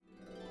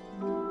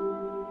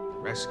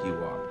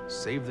Rescue Op.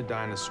 Save the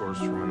dinosaurs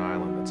from an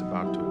island that's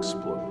about to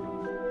explode.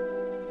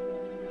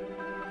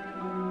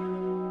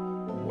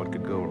 What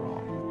could go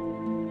wrong?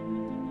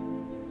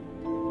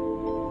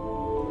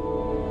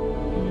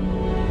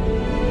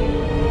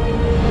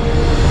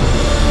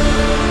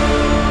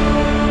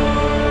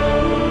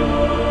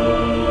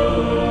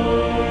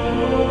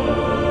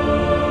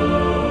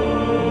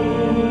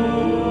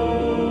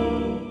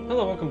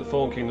 Hello, welcome to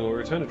Fallen Kingdom. We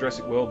return to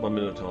Jurassic World 1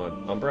 minute at a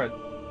time. I'm Brad.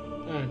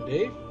 I'm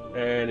Dave.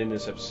 And in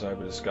this episode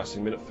we're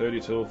discussing minute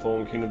 32 of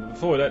Fallen Kingdom. But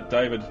before that,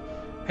 David,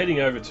 heading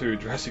over to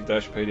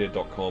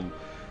Jurassic-Pedia.com.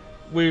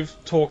 We've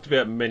talked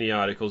about many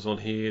articles on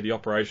here, the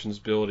operations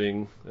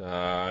building,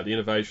 the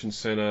innovation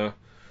centre,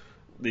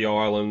 the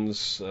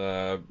islands,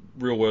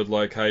 real-world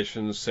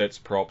locations, sets,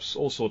 props,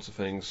 all sorts of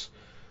things.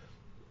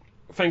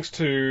 Thanks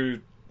to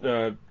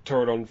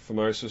Pterodon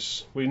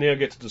Formosus, we now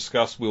get to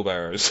discuss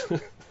wheelbarrows.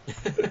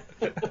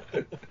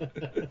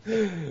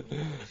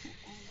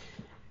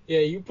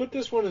 Yeah, you put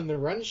this one in the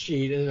run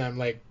sheet, and I'm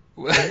like,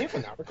 do I have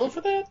an article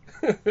for that?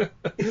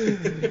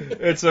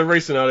 It's a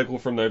recent article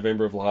from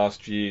November of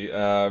last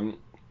year.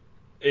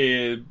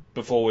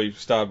 Before we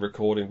started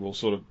recording, we'll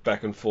sort of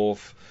back and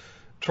forth,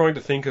 trying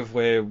to think of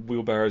where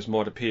wheelbarrows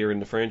might appear in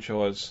the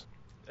franchise,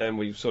 and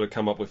we sort of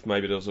come up with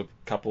maybe there was a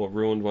couple of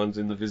ruined ones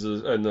in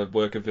the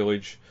worker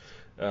village.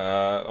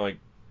 Like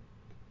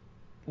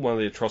one of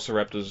the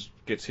Atrociraptors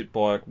gets hit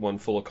by one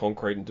full of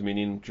concrete in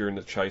Dominion during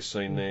the chase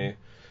scene there.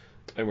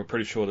 And we're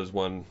pretty sure there's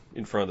one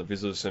in front of the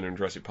Visitor Centre in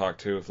Jurassic Park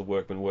 2 of the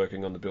workmen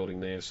working on the building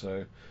there,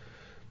 so...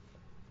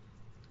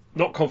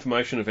 Not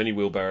confirmation of any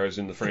wheelbarrows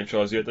in the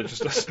franchise yet, they're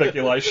just a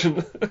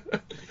speculation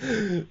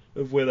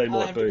of where they I'll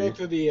might have be. to go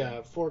through the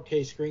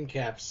 4K screen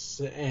caps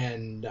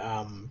and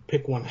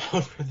pick one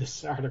out for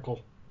this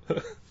article.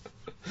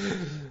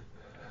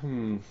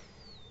 I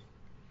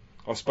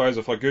suppose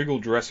if I Google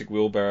Jurassic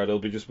wheelbarrow,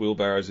 there'll be just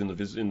wheelbarrows in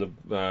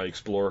the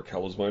Explorer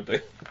colours, won't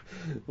they?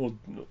 or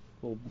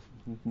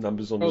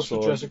numbers on the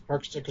side. Jurassic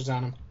Park stickers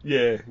on them.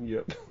 Yeah,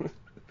 yep.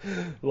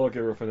 Like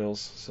everything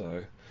else.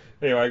 So,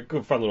 anyway,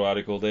 good fun little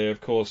article there.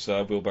 Of course,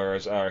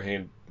 wheelbarrows are a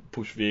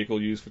hand-push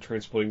vehicle used for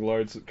transporting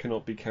loads that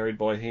cannot be carried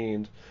by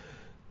hand.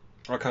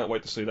 I can't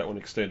wait to see that one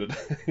extended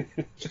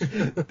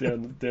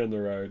down the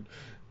road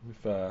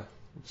with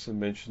some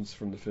mentions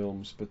from the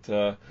films. But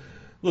a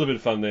little bit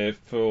of fun there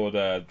for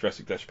the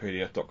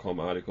Jurassic-Pedia.com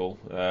article.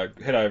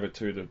 Head over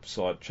to the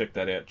site, check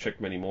that out,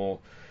 check many more.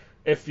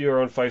 If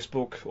you're on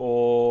Facebook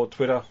or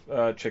Twitter,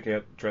 check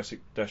out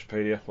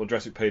Jurassic-Pedia or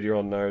Jurassic-Pedia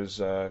on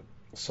those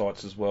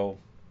sites as well.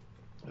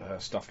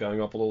 Stuff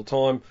going up all the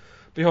time.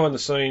 Behind the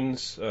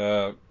scenes,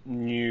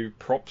 new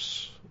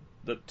props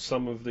that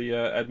some of the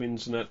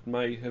admins and that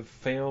may have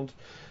found,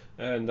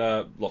 and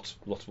lots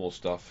more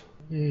stuff.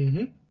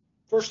 Mm-hmm.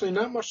 Fortunately,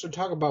 not much to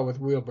talk about with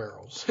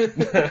wheelbarrows.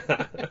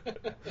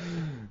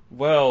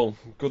 Well,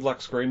 good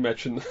luck screen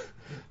matching.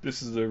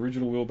 This is the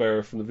original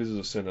wheelbarrow from the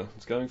Visitor Centre.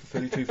 It's going for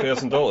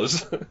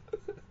 $32,000.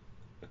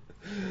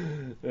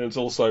 And it's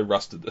also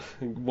rusted. It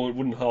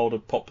wouldn't hold a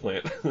pot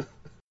plant.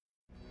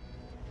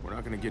 We're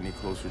not gonna get any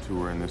closer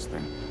to her in this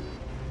thing.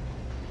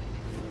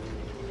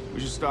 We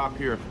should stop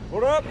here.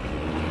 Hold up!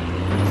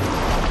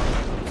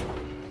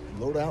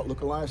 Load out,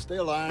 look alive, stay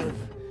alive.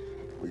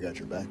 We got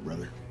your back,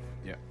 brother.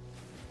 Yeah.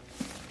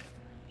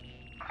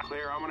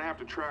 Claire, I'm gonna have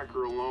to track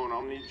her alone.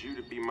 I'll need you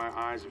to be my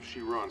eyes if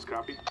she runs.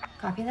 Copy?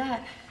 Copy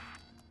that.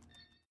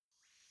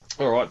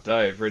 Alright,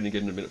 Dave, ready to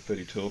get into minute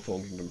 32 of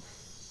Fallen Kingdom.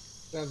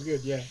 Sounds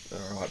good, yeah.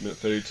 Alright, minute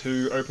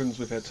 32 opens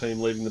with our team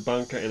leaving the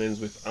bunker and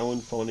ends with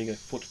Owen finding a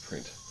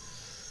footprint.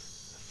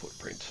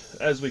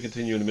 As we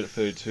continue into minute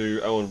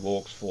 32, Owen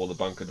walks for the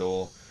bunker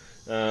door.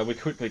 We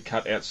quickly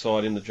cut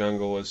outside in the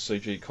jungle as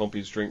CG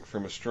compies drink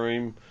from a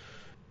stream.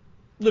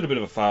 A little bit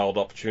of a failed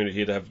opportunity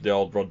here to have the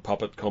old Rod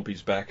Puppet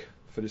compies back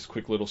for this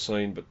quick little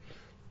scene, but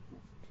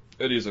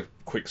it is a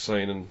quick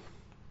scene and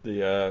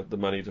the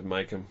money to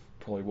make them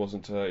probably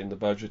wasn't in the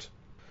budget.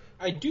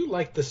 I do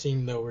like the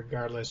scene, though,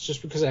 regardless,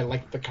 just because I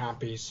like the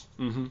compies.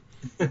 Mm-hmm.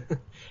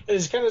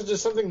 It's kind of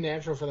just something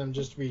natural for them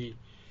just to be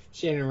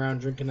standing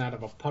around drinking out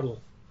of a puddle.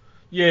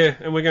 Yeah,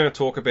 and we're going to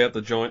talk about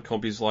the giant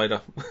compies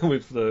later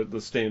with the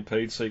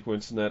stampede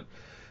sequence and that.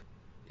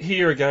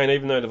 Here again,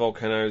 even though the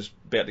volcano's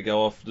about to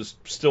go off, there's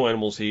still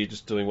animals here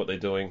just doing what they're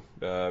doing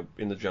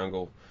in the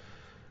jungle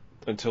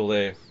until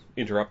they're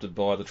interrupted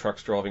by the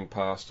trucks driving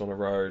past on a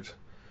road.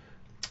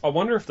 I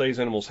wonder if these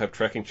animals have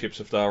tracking chips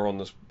if they're on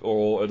this,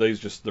 or are these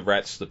just the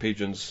rats, the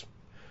pigeons?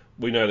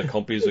 We know the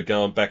compies are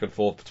going back and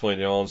forth between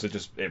the islands. They're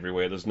just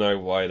everywhere. There's no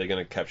way they're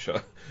going to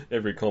capture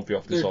every compy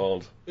off this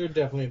island. They're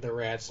definitely the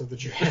rats of the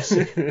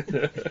Jurassic.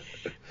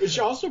 Which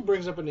also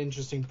brings up an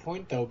interesting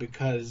point, though,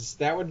 because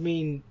that would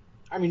mean...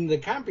 I mean, the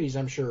compies,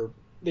 I'm sure,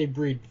 they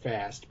breed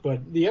fast,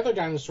 but the other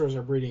dinosaurs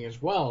are breeding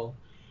as well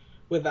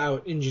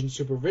without engine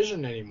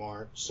supervision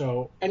anymore.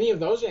 So any of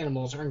those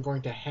animals aren't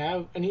going to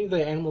have... Any of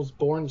the animals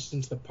born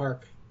since the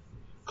park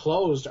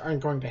closed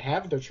aren't going to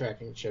have their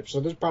tracking chips. So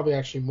there's probably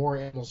actually more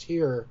animals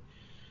here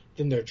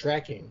than they're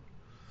tracking.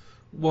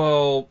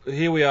 Well,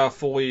 here we are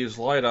 4 years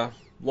later.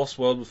 Lost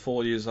World was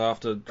 4 years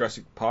after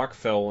Jurassic Park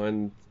fell,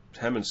 and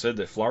Hammond said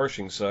they're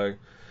flourishing. So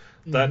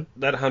that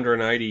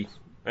 180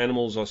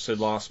 animals I said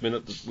last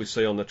minute that we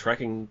see on the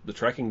tracking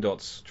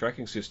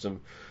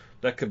system,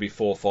 that could be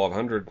 400 or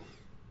 500,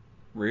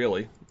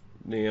 really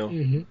now.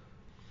 Mm-hmm.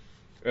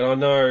 And I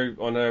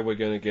know we're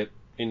going to get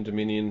in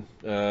Dominion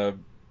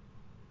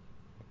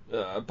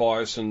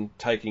bison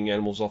taking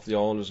animals off the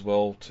island as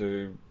well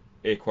to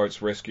air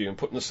quotes rescue and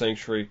put in the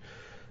sanctuary.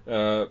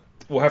 We'll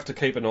have to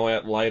keep an eye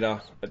out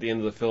later at the end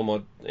of the film.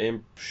 I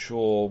am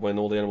sure when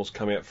all the animals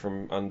come out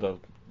from under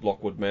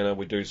Lockwood Manor,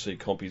 we do see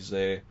compies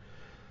there.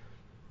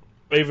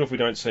 Even if we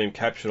don't see him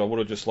captured, I would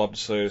have just loved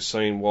to see a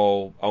scene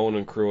while Owen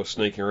and crew are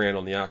sneaking around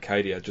on the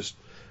Arcadia. Just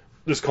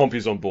there's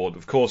compies on board.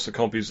 Of course, the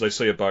compies, they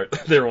see a boat,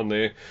 they're on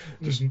there,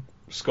 just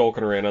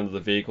skulking around under the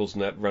vehicles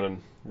and that,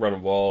 running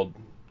wild,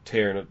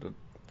 tearing at the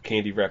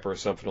candy wrapper or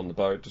something on the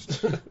boat,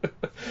 just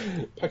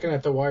pecking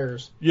at the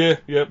wires. Yeah,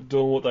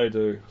 doing what they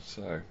do.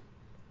 So,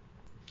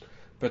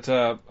 but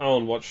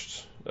Owen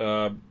watched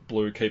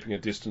Blue keeping a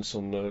distance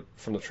from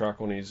the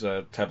truck on his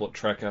tablet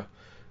tracker,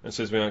 and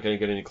says we aren't going to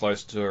get any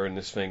closer to her in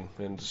this thing,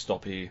 and to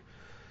stop here.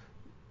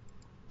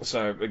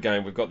 So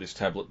again, we've got this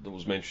tablet that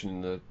was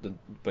mentioned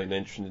been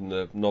mentioned in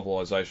the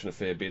novelisation a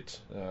fair bit,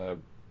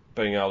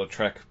 being able to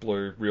track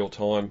Blue real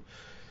time,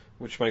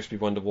 which makes me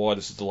wonder why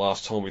this is the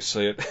last time we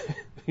see it.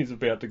 He's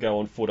about to go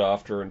on foot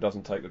after her and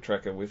doesn't take the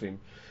tracker with him.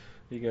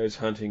 He goes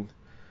hunting.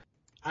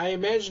 I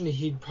imagine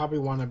he'd probably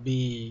want to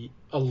be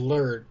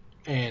alert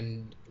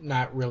and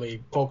not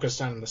really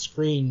focused on the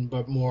screen,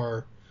 but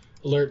more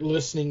alert,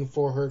 listening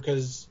for her,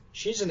 because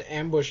she's an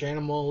ambush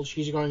animal.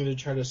 She's going to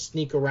try to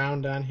sneak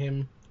around on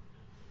him,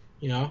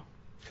 you know?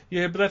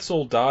 Yeah, but that's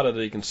all data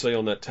that he can see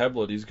on that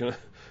tablet. He's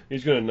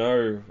gonna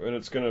know, and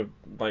it's gonna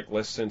make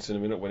less sense in a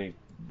minute when he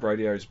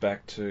radios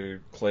back to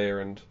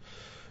Claire and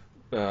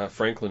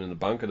Franklin in the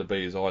bunker to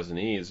be his eyes and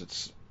ears.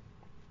 It's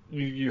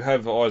you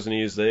have eyes and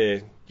ears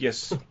there.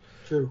 Yes,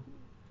 true.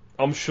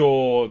 I'm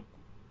sure.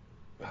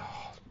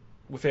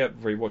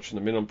 Without rewatching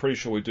the minute, I'm pretty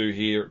sure we do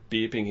hear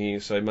beeping here,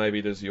 so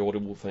maybe there's the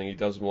audible thing. He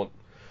doesn't want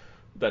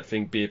that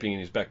thing beeping in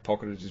his back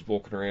pocket as he's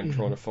walking around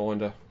trying to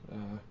find her.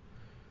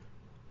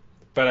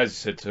 But as you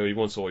said too, he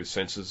wants all his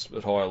senses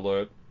at high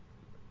alert.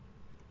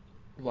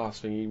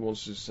 Last thing he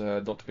wants is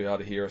not to be able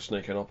to hear her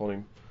sneaking up on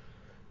him,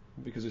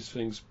 because this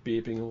thing's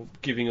beeping or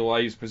giving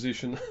away his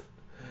position.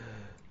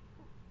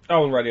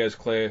 Owen radios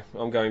Claire,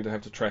 I'm going to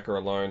have to track her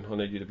alone. I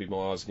need you to be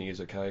my eyes and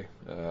ears, okay?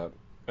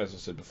 As I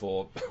said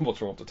before,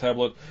 what's wrong with the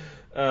tablet?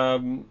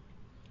 Owen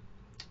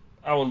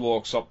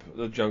walks up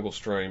the jungle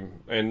stream,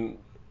 and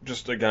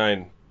just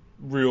again,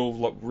 real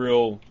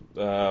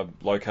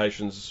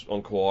locations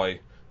on Kauai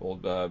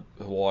or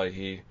Hawaii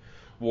here.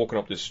 Walking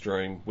up this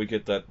stream, we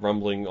get that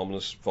rumbling,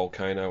 ominous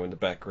volcano in the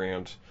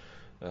background,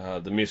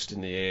 the mist in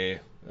the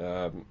air.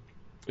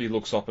 He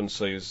looks up and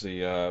sees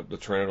the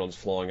pteranodons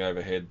flying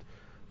overhead.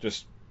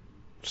 Just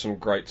some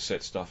great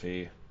set stuff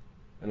here.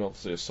 And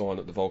obviously a sign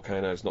that the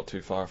volcano is not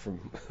too far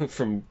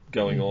from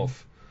going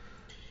off.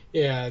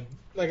 Yeah,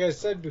 like I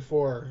said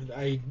before,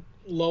 I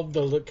love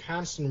the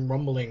constant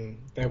rumbling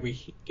that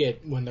we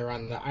get when they're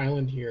on the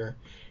island here.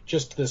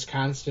 Just this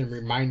constant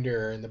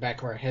reminder in the back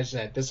of our heads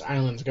that this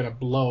island's going to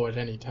blow at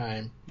any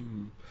time.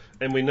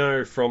 And we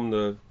know from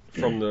the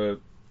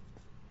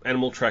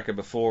animal tracker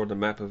before, the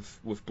map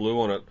with Blue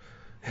on it,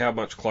 how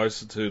much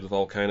closer to the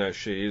volcano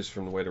she is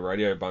from where the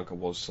radio bunker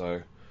was.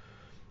 So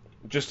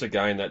just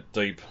again, that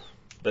deep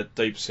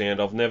sound.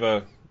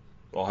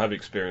 I have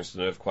experienced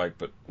an earthquake,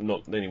 but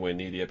not anywhere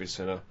near the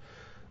epicenter.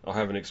 I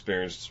haven't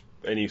experienced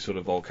any sort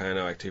of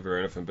volcano activity or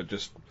anything, but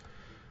just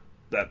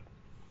that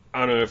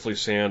unearthly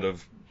sound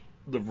of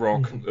the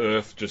rock,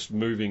 earth just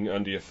moving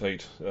under your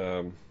feet.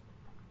 I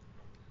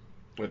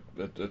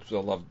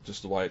love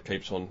just the way it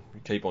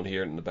keep on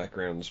hearing it in the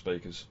background and the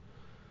speakers.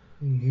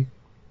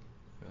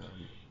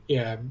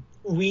 Yeah,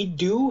 we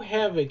do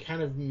have a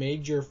kind of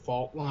major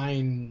fault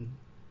line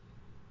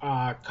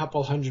a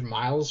couple 100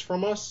 miles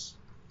from us,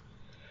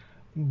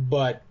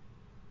 but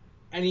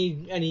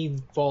any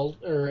fault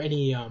or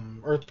any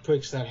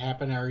earthquakes that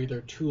happen are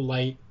either too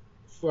light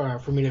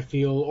for me to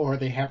feel, or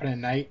they happen at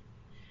night.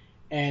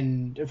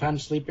 And if I'm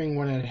sleeping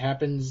when it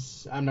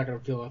happens, I'm not gonna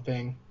feel a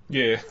thing.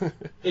 Yeah.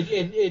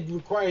 it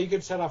require you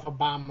could set off a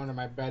bomb under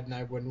my bed and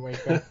I wouldn't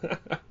wake up.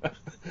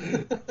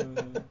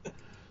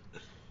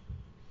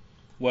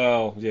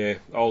 Well, yeah,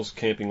 I was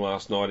camping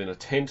last night in a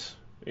tent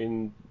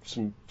in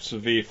some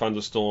severe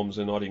thunderstorms,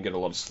 and I didn't get a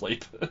lot of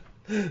sleep.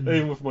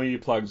 Even with my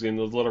earplugs in,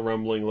 there was a lot of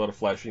rumbling, a lot of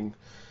flashing.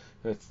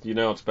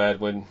 It's bad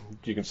when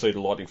you can see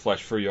the lightning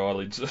flash through your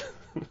eyelids.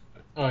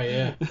 Oh,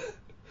 yeah.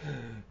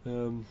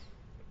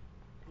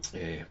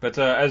 Yeah, but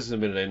as the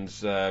minute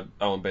ends,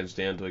 Owen bends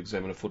down to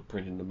examine a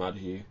footprint in the mud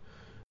here.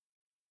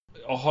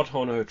 A hot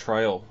on her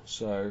trail,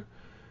 so...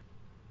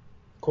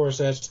 Of course,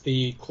 that's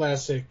the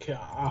classic...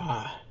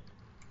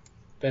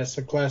 that's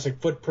the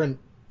classic footprint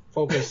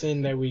focus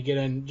in that we get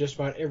in just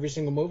about every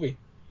single movie.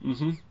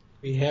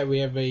 We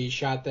have a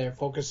shot that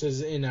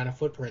focuses in on a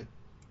footprint.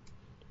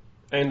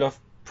 And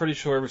pretty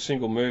sure every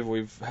single move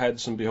we've had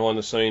some behind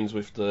the scenes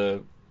with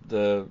the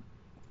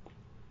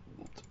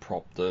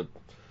prop, the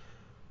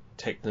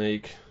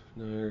technique,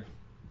 no,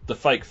 the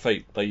fake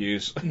feet they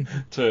use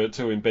to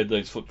embed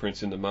these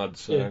footprints in the mud.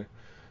 So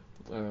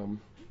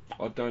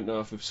I don't know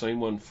if we've seen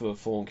one for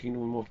Fallen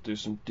Kingdom. We might have to do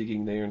some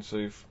digging there and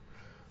see if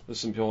there's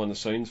some behind the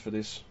scenes for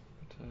this.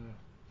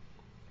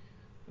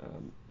 But,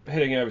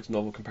 heading over to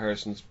novel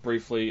comparisons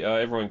briefly,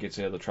 everyone gets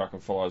out of the truck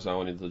and follows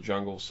Owen into the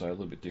jungle, so a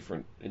little bit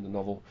different in the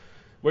novel.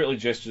 Wheatley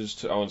gestures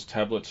to Owen's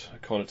tablet,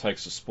 kind of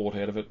takes the sport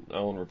out of it.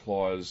 Owen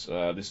replies,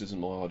 "This isn't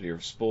my idea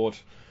of sport.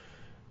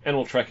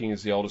 Animal tracking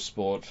is the oldest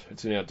sport.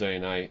 It's in our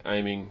DNA.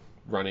 Aiming,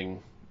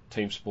 running,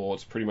 team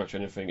sports, pretty much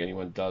anything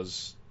anyone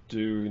does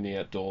do in the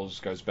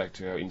outdoors goes back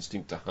to our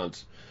instinct to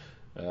hunt."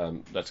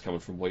 That's coming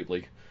from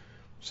Wheatley.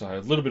 So a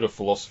little bit of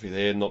philosophy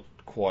there, not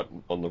quite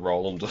on the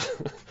Roland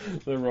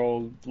the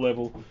Roland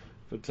level.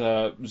 But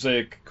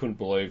Zia couldn't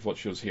believe what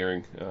she was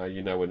hearing.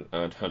 "You know we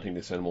aren't hunting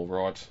this animal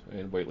right."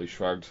 And Wheatley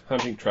shrugged.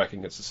 "Hunting,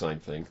 tracking, it's the same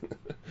thing."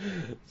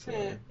 So,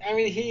 I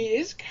mean, he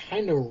is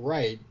kind of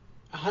right.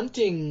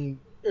 Hunting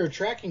or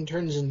tracking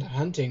turns into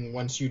hunting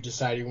once you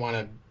decide you want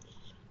to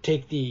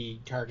take the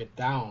target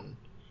down.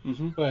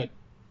 mm-hmm. But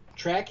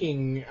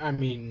tracking, I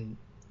mean,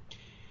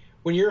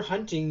 when you're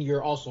hunting,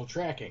 you're also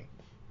tracking.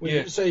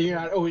 So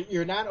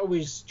you're not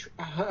always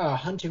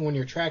hunting when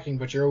you're tracking,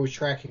 but you're always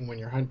tracking when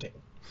you're hunting.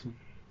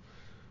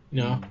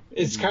 You know,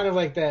 it's kind of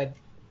like that.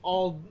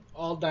 All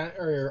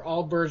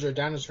birds are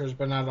dinosaurs,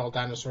 but not all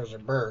dinosaurs are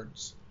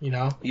birds. You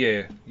know?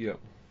 Yeah.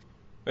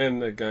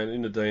 And again,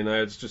 in the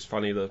DNA, it's just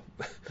funny that,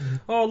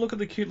 oh, look at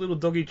the cute little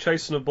doggy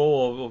chasing a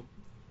ball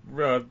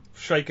or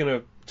shaking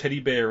a teddy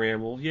bear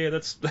around. Well, yeah,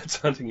 that's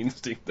hunting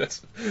instinct.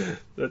 If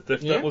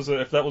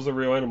that was a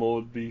real animal,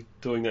 it would be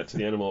doing that to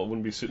the animal. It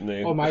wouldn't be sitting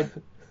there. Oh,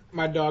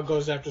 my dog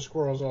goes after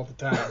squirrels all the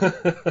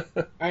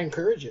time. I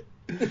encourage it.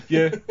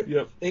 Yeah,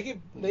 yep. They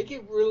get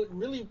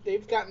really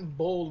they've gotten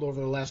bold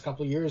over the last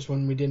couple of years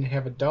when we didn't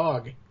have a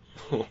dog,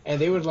 and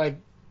they would like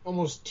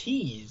almost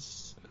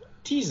tease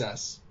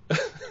us.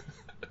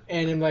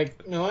 And I'm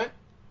like, you know what?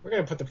 We're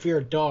going to put the fear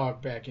of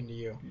dog back into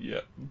you.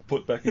 Yeah,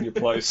 put back in your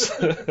place.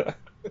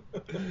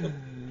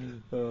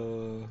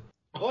 Oh,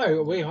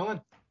 wait, hold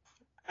on.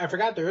 I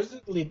forgot there's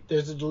a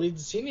deleted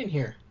scene in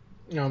here.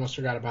 I almost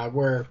forgot about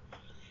where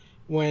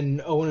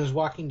when Owen is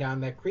walking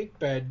down that creek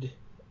bed,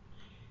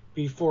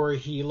 before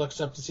he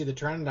looks up to see the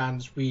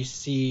pteranodons, we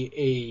see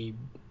a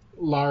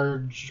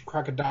large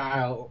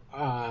crocodile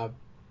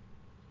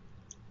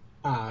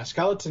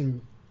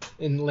skeleton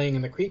laying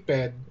in the creek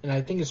bed, and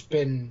I think it's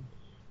been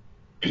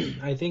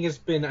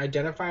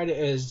identified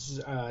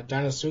as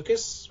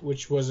Deinosuchus,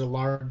 which was a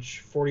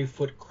large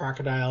 40-foot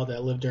crocodile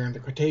that lived during the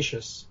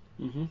Cretaceous.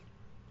 Mm-hmm.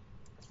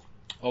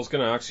 I was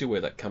going to ask you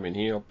where that come in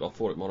here. I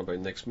thought it might have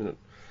been next minute.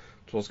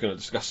 So I was going to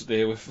discuss it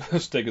there with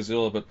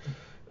Stegozilla, but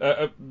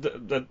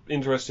that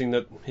interesting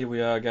that here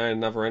we are again,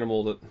 another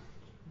animal that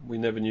we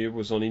never knew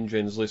was on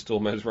InGen's list or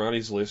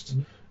Masrani's list,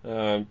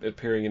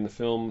 appearing in the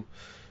film.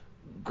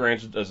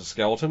 Granted, as a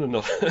skeleton and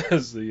not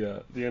as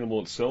the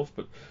animal itself,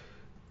 but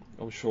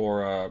I'm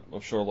sure a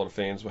lot of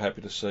fans were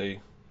happy to see.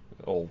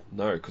 Oh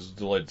no, because it's a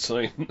deleted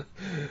scene.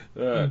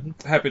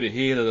 Happy to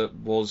hear that it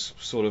was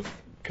sort of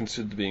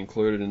considered to be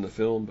included in the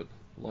film, but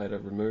later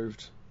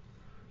removed.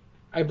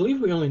 I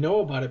believe we only know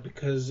about it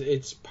because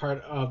it's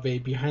part of a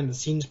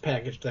behind-the-scenes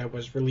package that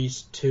was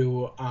released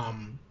to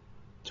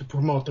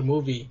promote the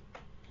movie,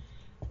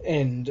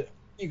 and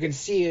you can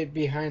see it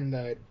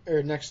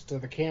next to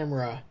the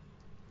camera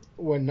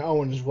when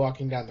Owen is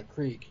walking down the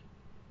creek.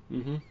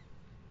 Mm-hmm.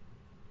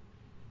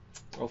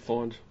 I'll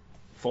find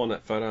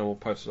that photo and we'll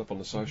post it up on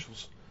the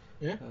socials.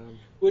 Yeah.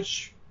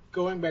 Which,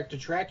 going back to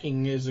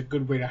tracking, is a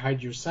good way to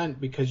hide your scent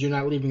because you're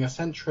not leaving a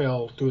scent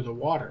trail through the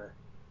water.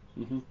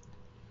 Mm-hmm.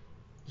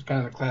 It's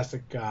kind of the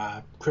classic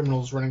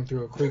criminals running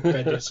through a creek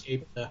bed to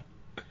escape the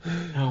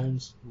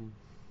hounds.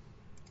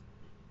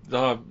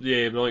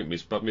 Yeah, but I think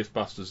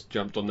Mythbusters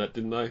jumped on that,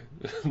 didn't they?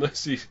 They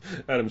see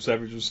Adam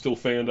Savage was still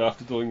found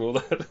after doing all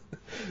that.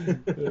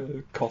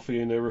 Coffee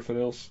and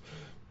everything else.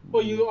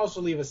 Well, you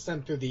also leave a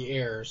scent through the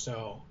air,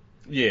 so...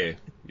 Yeah.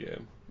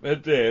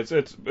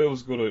 It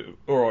was good,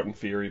 alright in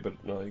theory, but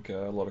like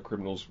a lot of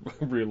criminals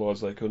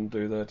realised they couldn't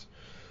do that.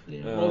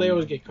 Yeah, well, they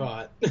always get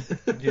caught.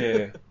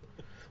 Yeah.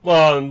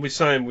 Well, and we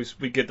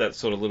get that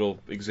sort of little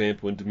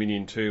example in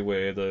Dominion 2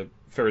 where the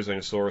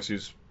Therizinosaurus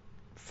is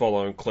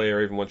following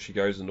Claire even once she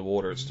goes in the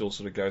water. It still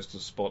sort of goes to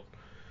the spot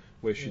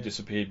where she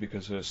disappeared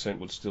because her scent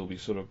would still be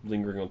sort of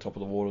lingering on top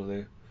of the water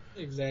there.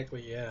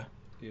 Exactly, yeah.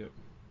 Yep.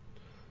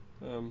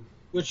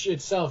 Which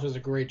itself is a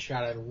great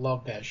shot. I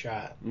love that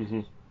shot.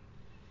 Mm-hmm.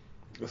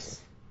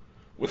 That's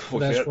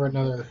for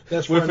another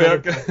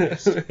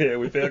podcast. Yeah,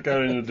 without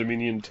going into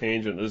Dominion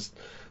tangent,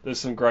 there's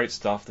some great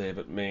stuff there,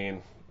 but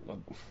man, I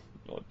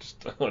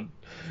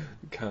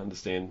can't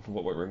understand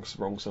what went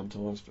wrong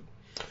sometimes. But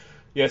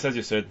yes, as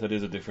you said, that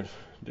is a different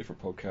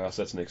podcast.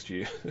 That's next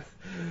year.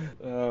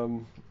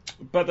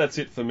 But that's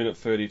it for minute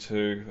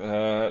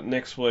 32.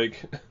 Next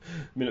week,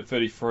 minute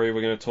 33,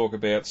 we're going to talk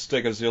about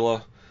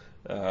Stegozilla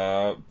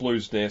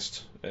Blue's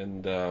Nest,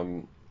 and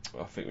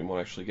I think we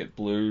might actually get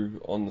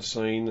Blue on the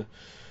scene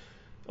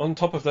on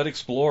top of that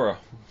Explorer.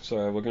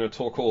 So we're going to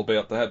talk all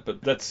about that,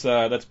 but that's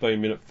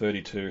been minute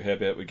 32. How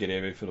about we get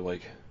Evie for the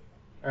week?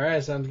 All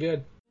right, sounds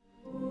good.